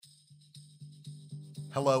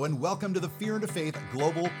Hello and welcome to the Fear into Faith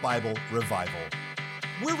Global Bible Revival.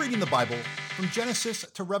 We're reading the Bible from Genesis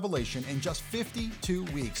to Revelation in just 52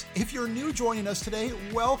 weeks. If you're new joining us today,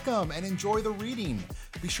 welcome and enjoy the reading.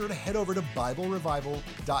 Be sure to head over to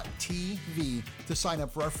BibleRevival.tv to sign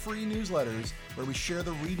up for our free newsletters where we share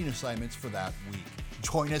the reading assignments for that week.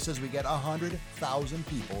 Join us as we get 100,000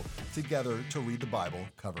 people together to read the Bible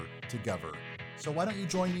cover to cover. So why don't you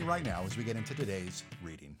join me right now as we get into today's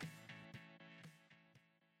reading.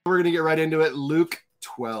 We're going to get right into it. Luke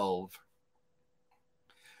 12.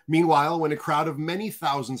 Meanwhile, when a crowd of many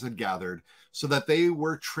thousands had gathered so that they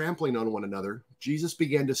were trampling on one another, Jesus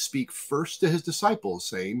began to speak first to his disciples,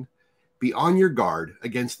 saying, "Be on your guard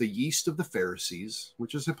against the yeast of the Pharisees,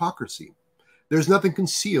 which is hypocrisy. There's nothing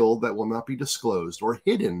concealed that will not be disclosed, or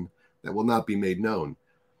hidden that will not be made known.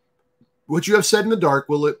 What you have said in the dark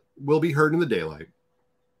will be heard in the daylight.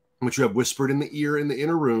 What you have whispered in the ear in the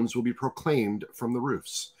inner rooms will be proclaimed from the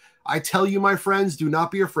roofs. I tell you, my friends, do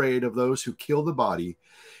not be afraid of those who kill the body,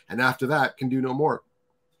 and after that can do no more.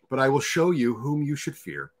 But I will show you whom you should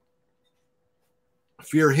fear.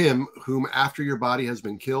 Fear him whom, after your body has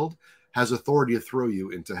been killed, has authority to throw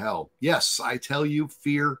you into hell. Yes, I tell you,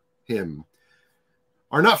 fear him.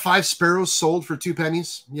 Are not 5 sparrows sold for 2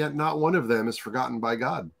 pennies? Yet not one of them is forgotten by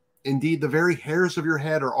God. Indeed, the very hairs of your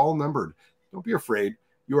head are all numbered. Don't be afraid.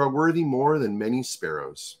 You are worthy more than many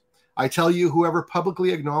sparrows. I tell you, whoever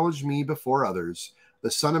publicly acknowledged me before others, the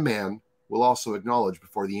Son of Man will also acknowledge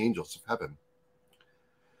before the angels of heaven,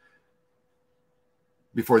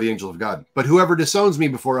 before the angel of God. But whoever disowns me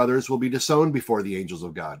before others will be disowned before the angels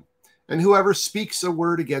of God. And whoever speaks a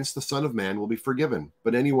word against the Son of Man will be forgiven.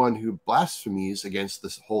 But anyone who blasphemes against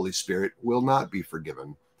the Holy Spirit will not be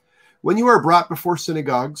forgiven. When you are brought before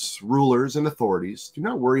synagogues, rulers, and authorities, do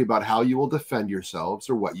not worry about how you will defend yourselves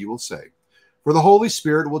or what you will say. For the Holy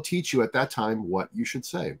Spirit will teach you at that time what you should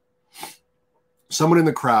say." Someone in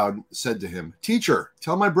the crowd said to him, "Teacher,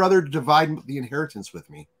 tell my brother to divide the inheritance with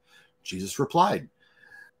me." Jesus replied,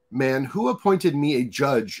 "Man, who appointed me a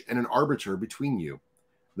judge and an arbiter between you?"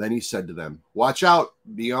 Then he said to them, "Watch out,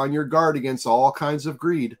 be on your guard against all kinds of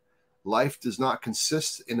greed. Life does not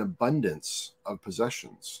consist in abundance of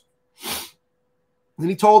possessions." Then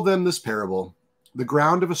he told them this parable. The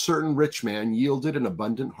ground of a certain rich man yielded an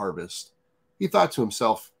abundant harvest. He thought to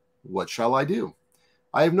himself, "What shall I do?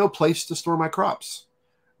 I have no place to store my crops."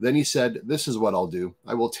 Then he said, "This is what I'll do.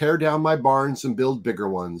 I will tear down my barns and build bigger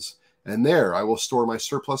ones, and there I will store my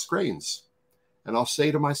surplus grains. And I'll say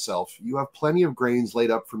to myself, you have plenty of grains laid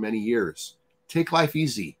up for many years. Take life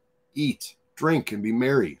easy, eat, drink, and be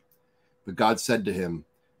merry." But God said to him,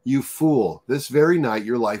 "You fool, this very night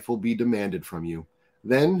your life will be demanded from you.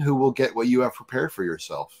 Then who will get what you have prepared for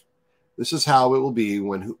yourself? This is how it will be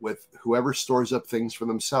with whoever stores up things for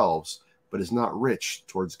themselves, but is not rich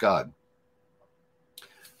towards God."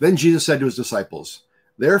 Then Jesus said to his disciples,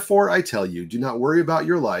 "Therefore I tell you, do not worry about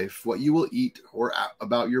your life, what you will eat, or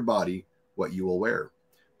about your body, what you will wear.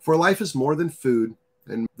 For life is more than food,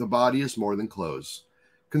 and the body is more than clothes.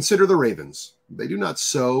 Consider the ravens. They do not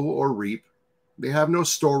sow or reap. They have no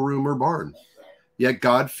storeroom or barn. Yet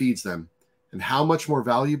God feeds them. And how much more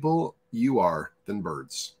valuable you are than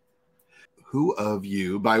birds. Who of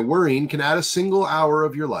you, by worrying, can add a single hour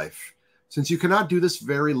of your life? Since you cannot do this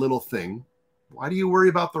very little thing, why do you worry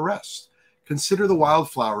about the rest? Consider the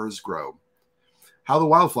wildflowers grow. How the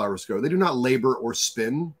wildflowers grow. They do not labor or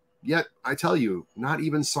spin. Yet, I tell you, not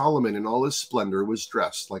even Solomon in all his splendor was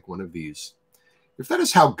dressed like one of these. If that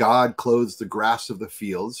is how God clothes the grass of the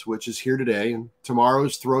fields, which is here today and tomorrow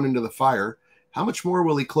is thrown into the fire, how much more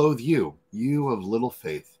will he clothe you, you of little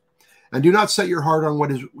faith? And do not set your heart on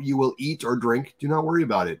what you will eat or drink. Do not worry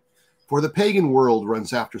about it. For the pagan world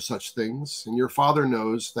runs after such things, and your Father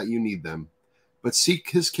knows that you need them. But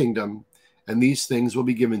seek his kingdom, and these things will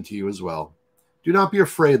be given to you as well. Do not be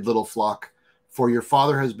afraid, little flock, for your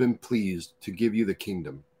Father has been pleased to give you the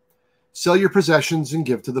kingdom. Sell your possessions and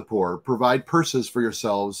give to the poor. Provide purses for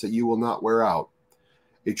yourselves that you will not wear out.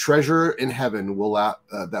 A treasure in heaven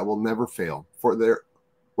that will never fail, for there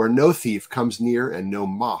where no thief comes near and no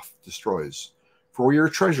moth destroys. For where your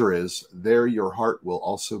treasure is, there your heart will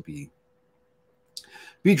also be.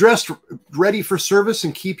 Be dressed ready for service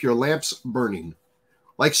and keep your lamps burning,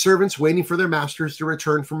 like servants waiting for their masters to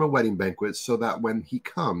return from a wedding banquet, so that when he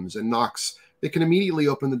comes and knocks, they can immediately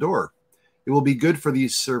open the door. It will be good for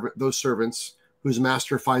those servants whose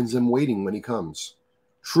master finds them waiting when he comes.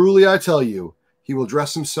 Truly I tell you, he will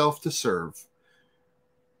dress himself to serve.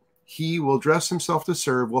 Will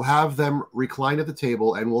have them recline at the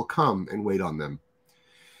table, and will come and wait on them.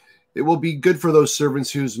 It will be good for those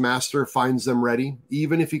servants whose master finds them ready,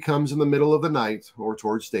 even if he comes in the middle of the night or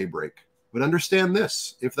towards daybreak. But understand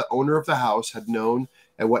this, if the owner of the house had known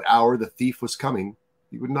at what hour the thief was coming,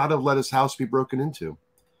 he would not have let his house be broken into.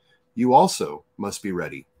 You also must be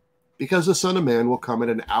ready, because the Son of Man will come at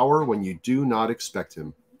an hour when you do not expect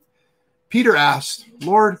him. Peter asked,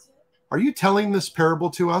 Lord, are you telling this parable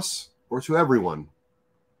to us or to everyone?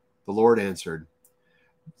 The Lord answered,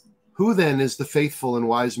 Who then is the faithful and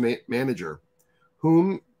wise manager,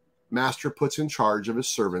 whom master puts in charge of his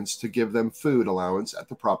servants to give them food allowance at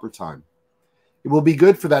the proper time? It will be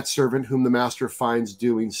good for that servant whom the master finds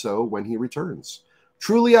doing so when he returns.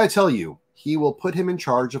 Truly I tell you, he will put him in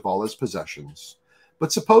charge of all his possessions.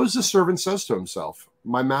 But suppose the servant says to himself,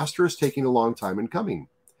 My master is taking a long time in coming.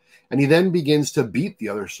 And he then begins to beat the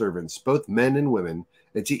other servants, both men and women,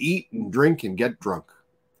 and to eat and drink and get drunk.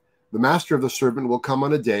 The master of the servant will come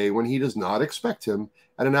on a day when he does not expect him,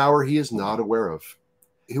 at an hour he is not aware of.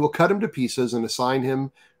 He will cut him to pieces and assign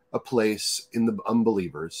him a place in the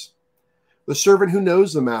unbelievers. The servant who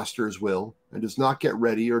knows the master's will and does not get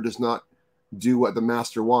ready or does not do what the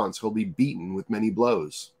master wants will be beaten with many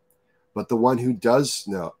blows. But the one who does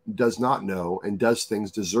not know and does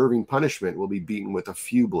things deserving punishment will be beaten with a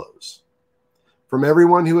few blows. From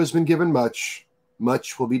everyone who has been given much,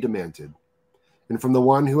 much will be demanded. And from the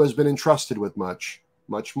one who has been entrusted with much,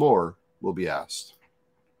 much more will be asked.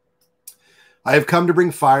 I have come to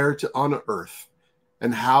bring fire on earth,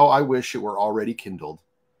 and how I wish it were already kindled.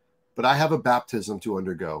 But I have a baptism to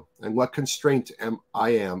undergo, and what constraint I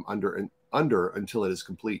am under until it is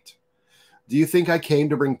complete. Do you think I came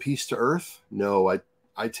to bring peace to earth? No,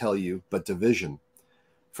 I tell you, but division.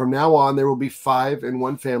 From now on, there will be 5 in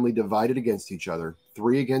one family divided against each other,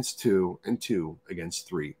 3 against 2, and 2 against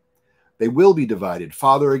 3. They will be divided,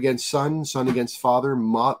 father against son, son against father,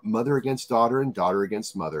 mother against daughter, and daughter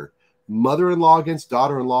against mother, mother-in-law against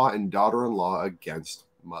daughter-in-law, and daughter-in-law against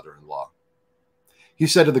mother-in-law. He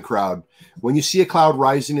said to the crowd, When you see a cloud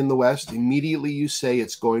rising in the west, immediately you say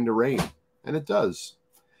it's going to rain, and it does.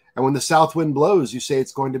 And when the south wind blows, you say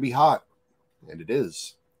it's going to be hot, and it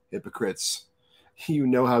is. Hypocrites, you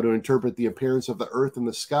know how to interpret the appearance of the earth and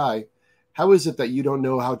the sky. How is it that you don't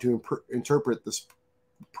know how to interpret this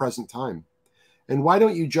present time? And why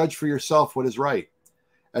don't you judge for yourself what is right?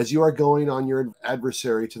 As you are going on your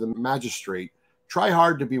adversary to the magistrate, try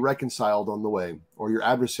hard to be reconciled on the way, or your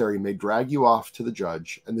adversary may drag you off to the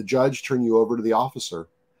judge, and the judge turn you over to the officer,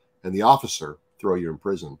 and the officer throw you in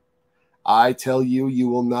prison. I tell you, you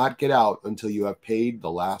will not get out until you have paid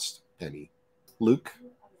the last penny. Luke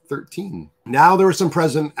 13. Now there were some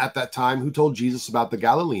present at that time who told Jesus about the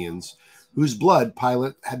Galileans, whose blood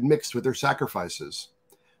Pilate had mixed with their sacrifices.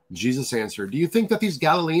 Jesus answered, Do you think that these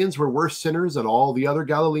Galileans were worse sinners than all the other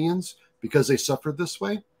Galileans because they suffered this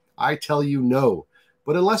way? I tell you, no.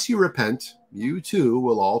 But unless you repent, you too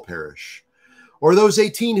will all perish. Or those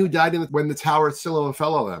 18 who died when the tower at Siloam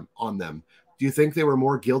fell on them. Do you think they were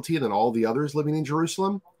more guilty than all the others living in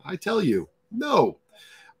Jerusalem? I tell you, no.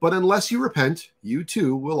 But unless you repent, you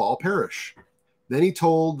too will all perish. Then he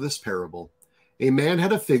told this parable. A man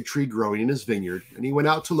had a fig tree growing in his vineyard, and he went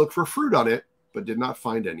out to look for fruit on it, but did not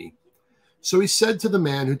find any. So he said to the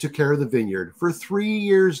man who took care of the vineyard, For 3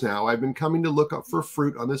 years now I've been coming to look up for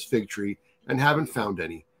fruit on this fig tree and haven't found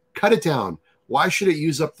any. Cut it down. Why should it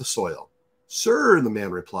use up the soil? Sir, the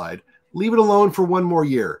man replied, leave it alone for 1 more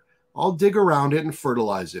year. I'll dig around it and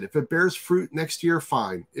fertilize it. If it bears fruit next year,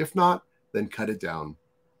 fine. If not, then cut it down.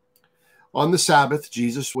 On the Sabbath,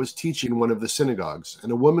 Jesus was teaching in one of the synagogues,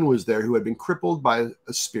 and a woman was there who had been crippled by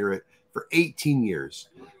a spirit for 18 years.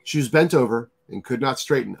 She was bent over and could not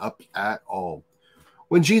straighten up at all.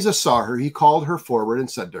 When Jesus saw her, he called her forward and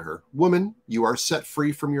said to her, Woman, you are set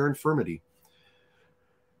free from your infirmity.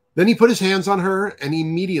 Then he put his hands on her, and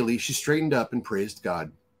immediately she straightened up and praised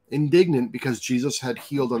God. Indignant because Jesus had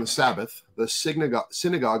healed on the Sabbath, the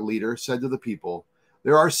synagogue leader said to the people,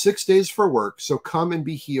 There are 6 days for work, so come and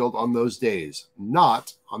be healed on those days,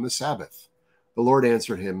 not on the Sabbath. The Lord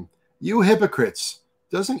answered him, You hypocrites!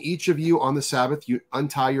 Doesn't each of you on the Sabbath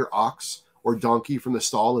untie your ox or donkey from the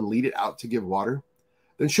stall and lead it out to give water?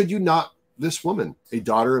 Then should you not, this woman, a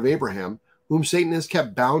daughter of Abraham, whom Satan has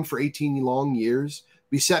kept bound for 18 long years,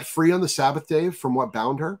 be set free on the Sabbath day from what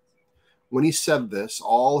bound her? When he said this,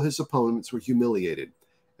 all his opponents were humiliated,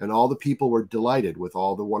 and all the people were delighted with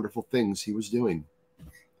all the wonderful things he was doing.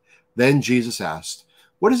 Then Jesus asked,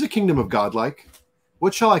 What is the kingdom of God like?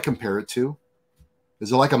 What shall I compare it to?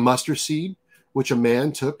 Is it like a mustard seed, which a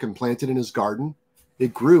man took and planted in his garden?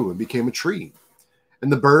 It grew and became a tree, and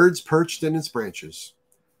the birds perched in its branches.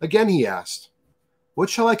 Again he asked, What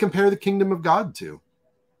shall I compare the kingdom of God to?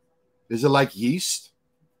 Is it like yeast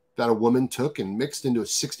that a woman took and mixed into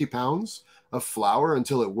 60 pounds of flour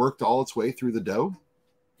until it worked all its way through the dough?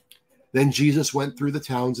 Then Jesus went through the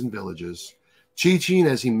towns and villages, teaching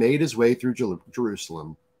as he made his way through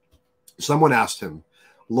Jerusalem. Someone asked him,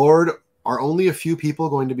 Lord, are only a few people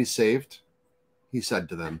going to be saved? He said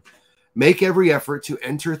to them, make every effort to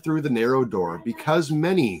enter through the narrow door, because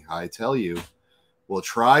many, I tell you, will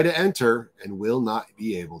try to enter and will not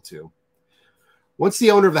be able to. Once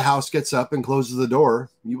the owner of the house gets up and closes the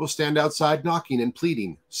door, you will stand outside knocking and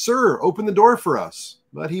pleading, Sir, open the door for us.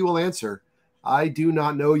 But he will answer, I do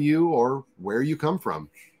not know you or where you come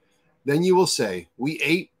from. Then you will say, we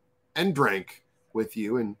ate and drank with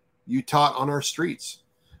you, and you taught on our streets.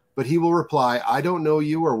 But he will reply, I don't know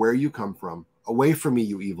you or where you come from. Away from me,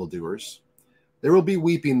 you evildoers. There will be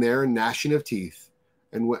weeping there and gnashing of teeth.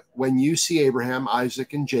 And when you see Abraham,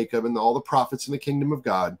 Isaac, and Jacob, and all the prophets in the kingdom of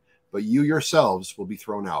God, but you yourselves will be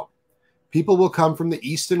thrown out. People will come from the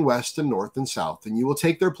east and west and north and south, and you will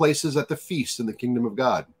take their places at the feast in the kingdom of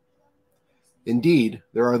God. Indeed,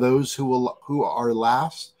 there are those who are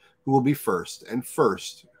last who will be first, and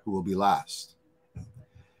first who will be last.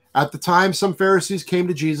 At the time, some Pharisees came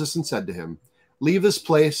to Jesus and said to him, leave this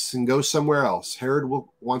place and go somewhere else. Herod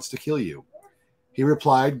wants to kill you. He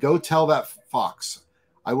replied, go tell that fox,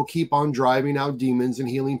 I will keep on driving out demons and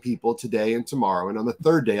healing people today and tomorrow, and on the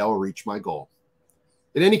third day I will reach my goal.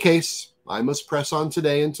 In any case, I must press on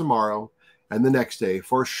today and tomorrow and the next day,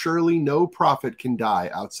 for surely no prophet can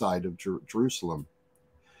die outside of Jerusalem.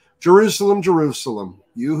 Jerusalem, Jerusalem,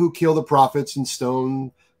 you who kill the prophets and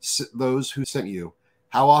stone those who sent you,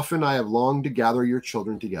 how often I have longed to gather your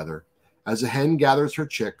children together, as a hen gathers her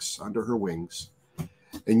chicks under her wings,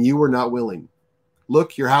 and you were not willing.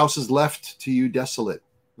 Look, your house is left to you desolate.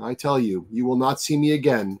 I tell you, you will not see me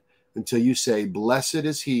again until you say, blessed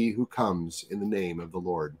is he who comes in the name of the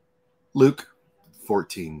Lord. Luke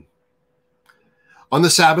 14. On the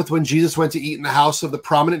Sabbath, when Jesus went to eat in the house of the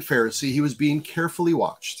prominent Pharisee, he was being carefully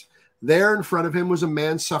watched. There in front of him was a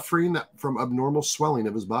man suffering from abnormal swelling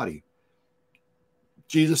of his body.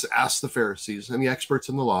 Jesus asked the Pharisees and the experts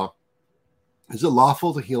in the law, is it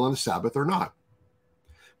lawful to heal on the Sabbath or not?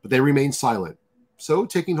 But they remained silent. So,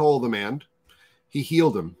 taking hold of the man, he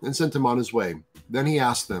healed him and sent him on his way. Then he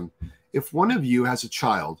asked them, if one of you has a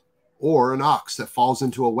child or an ox that falls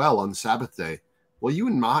into a well on the Sabbath day, will you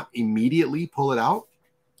not immediately pull it out?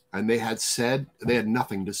 And they had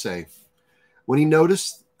nothing to say. When he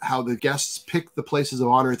noticed how the guests picked the places of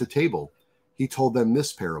honor at the table, he told them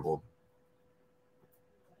this parable.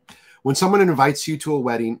 When someone invites you to a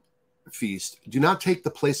wedding feast, do not take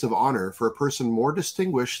the place of honor, for a person more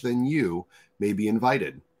distinguished than you may be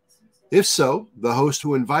invited. If so, the host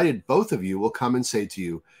who invited both of you will come and say to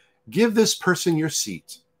you, give this person your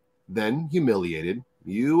seat. Then, humiliated,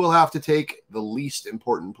 you will have to take the least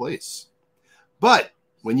important place. But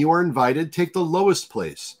when you are invited, take the lowest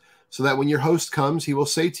place, so that when your host comes, he will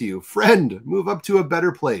say to you, friend, move up to a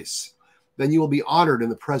better place. Then you will be honored in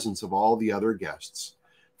the presence of all the other guests.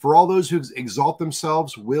 For all those who exalt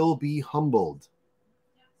themselves will be humbled,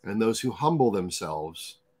 and those who humble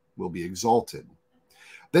themselves will be exalted.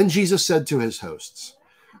 Then Jesus said to his hosts,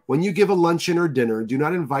 when you give a luncheon or dinner, do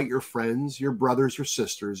not invite your friends, your brothers or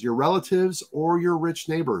sisters, your relatives, or your rich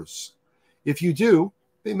neighbors. If you do,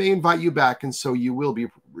 they may invite you back, and so you will be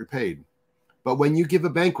repaid. But when you give a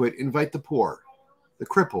banquet, invite the poor, the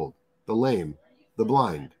crippled, the lame, the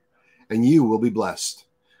blind, and you will be blessed.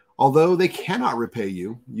 Although they cannot repay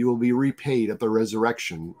you, you will be repaid at the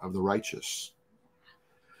resurrection of the righteous.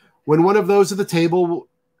 When one of those at the table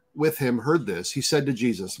with him heard this, he said to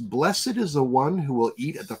Jesus, blessed is the one who will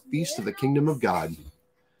eat at the feast of the kingdom of God.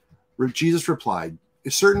 Jesus replied,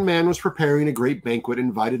 a certain man was preparing a great banquet and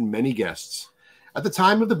invited many guests. At the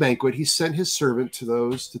time of the banquet, he sent his servant to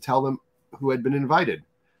those to tell them who had been invited,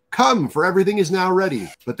 come, for everything is now ready.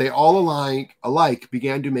 But they all alike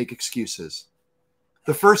began to make excuses.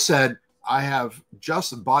 The first said, I have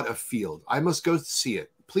just bought a field. I must go see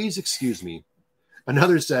it. Please excuse me.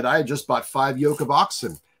 Another said, I had just bought 5 yoke of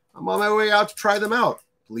oxen. I'm on my way out to try them out.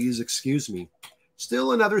 Please excuse me.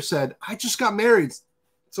 Still another said, I just got married,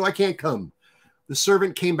 so I can't come. The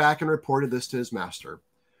servant came back and reported this to his master.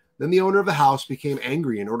 Then the owner of the house became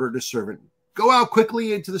angry and ordered his servant, go out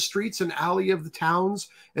quickly into the streets and alley of the towns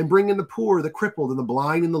and bring in the poor, the crippled, and the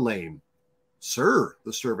blind and the lame. Sir,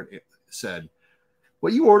 the servant said,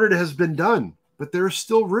 what you ordered has been done, but there is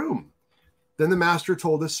still room. Then the master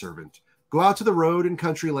told his servant, go out to the road and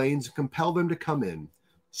country lanes and compel them to come in,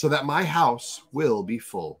 so that my house will be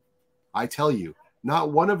full. I tell you,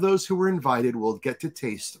 not one of those who were invited will get to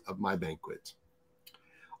taste of my banquet.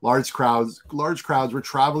 Large crowds were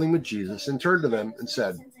traveling with Jesus and turned to them and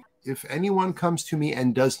said, "If anyone comes to me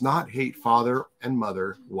and does not hate father and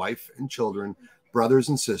mother, wife and children, brothers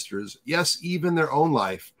and sisters, yes, even their own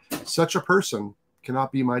life, such a person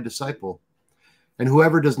cannot be my disciple. And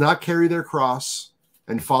whoever does not carry their cross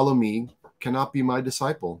and follow me cannot be my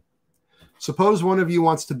disciple. Suppose one of you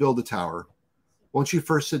wants to build a tower. Won't you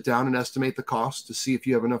first sit down and estimate the cost to see if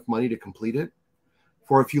you have enough money to complete it?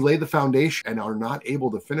 For if you lay the foundation and are not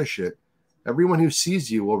able to finish it, everyone who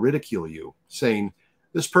sees you will ridicule you, saying,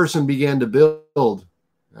 'This person began to build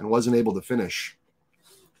and wasn't able to finish.'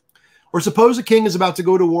 Or suppose a king is about to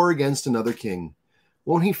go to war against another king.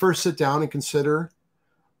 Won't he first sit down and consider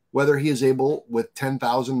whether he is able with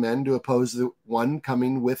 10,000 men to oppose the one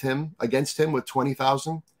coming with him against him with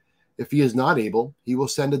 20,000? If he is not able, he will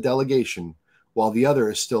send a delegation, while the other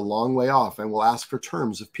is still a long way off and will ask for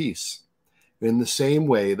terms of peace. In the same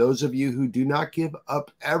way, those of you who do not give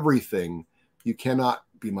up everything, you cannot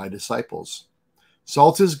be my disciples.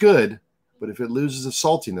 Salt is good, but if it loses its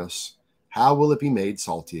saltiness, how will it be made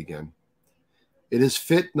salty again? It is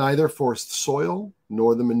fit neither for soil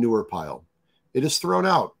nor the manure pile. It is thrown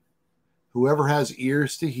out. Whoever has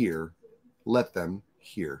ears to hear, let them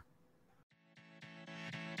hear."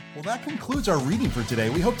 Well, that concludes our reading for today.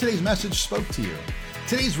 We hope today's message spoke to you.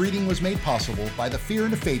 Today's reading was made possible by the Fear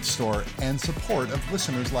and the Faith store and support of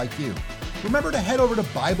listeners like you. Remember to head over to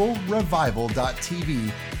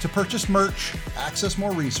BibleRevival.tv to purchase merch, access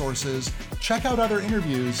more resources, check out other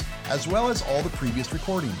interviews, as well as all the previous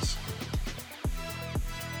recordings.